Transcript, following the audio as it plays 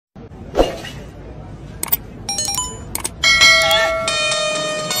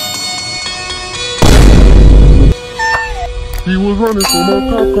He was running from a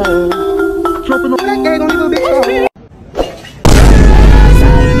cop car, jumping on that gate on his little big car.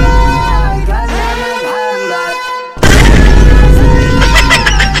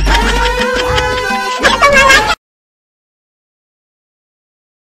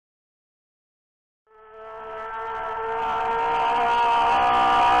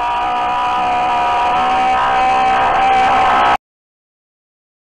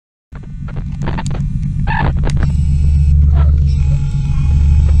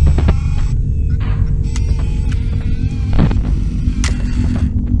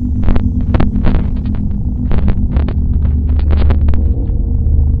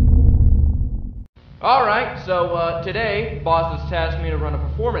 Alright, so today, boss has tasked me to run a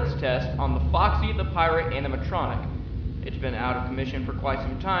performance test on the Foxy the Pirate animatronic. It's been out of commission for quite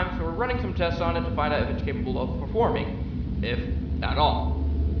some time, so we're running some tests on it to find out if it's capable of performing, if at all.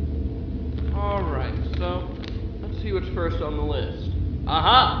 Alright, so let's see what's first on the list.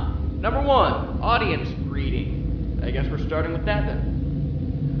 Aha! Number 1, audience greeting. I guess we're starting with that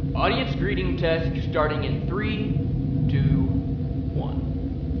then. Audience greeting test starting in 3, 2, 1.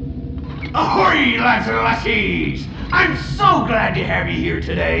 Ahoy, lads and lassies! I'm so glad to have you here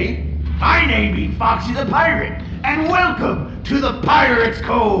today. My name be Foxy the Pirate, and welcome to the Pirate's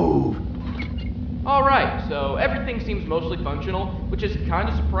Cove. Alright, so everything seems mostly functional, which is kind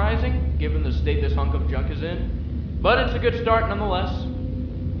of surprising, given the state this hunk of junk is in. But it's a good start nonetheless.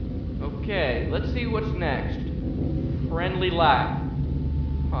 Okay, let's see what's next. Friendly laugh.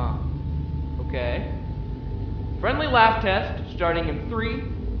 Huh. Okay. Friendly laugh test, starting in 3,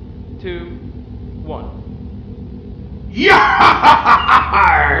 2, 1. Yeah!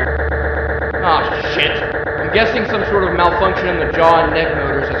 Aw, shit. I'm guessing some sort of malfunction in the jaw and neck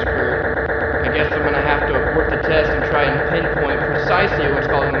motors has occurred. I guess I'm gonna have to abort the test and try and pinpoint precisely what's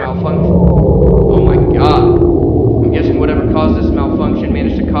causing the malfunction. Oh my god. I'm guessing whatever caused this malfunction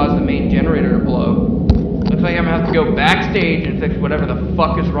managed to cause the main generator to blow. Looks like I'm gonna have to go backstage and fix whatever the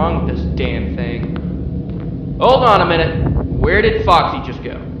fuck is wrong with this damn thing. Hold on a minute. Where did Foxy just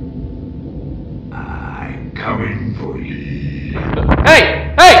go? Coming for you.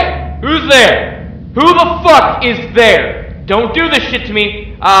 Hey! Hey! Who's there? Who the fuck is there? Don't do this shit to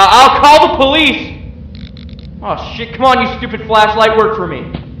me. I'll call the police. Oh shit, come on, you stupid flashlight, work for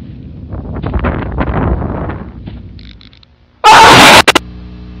me.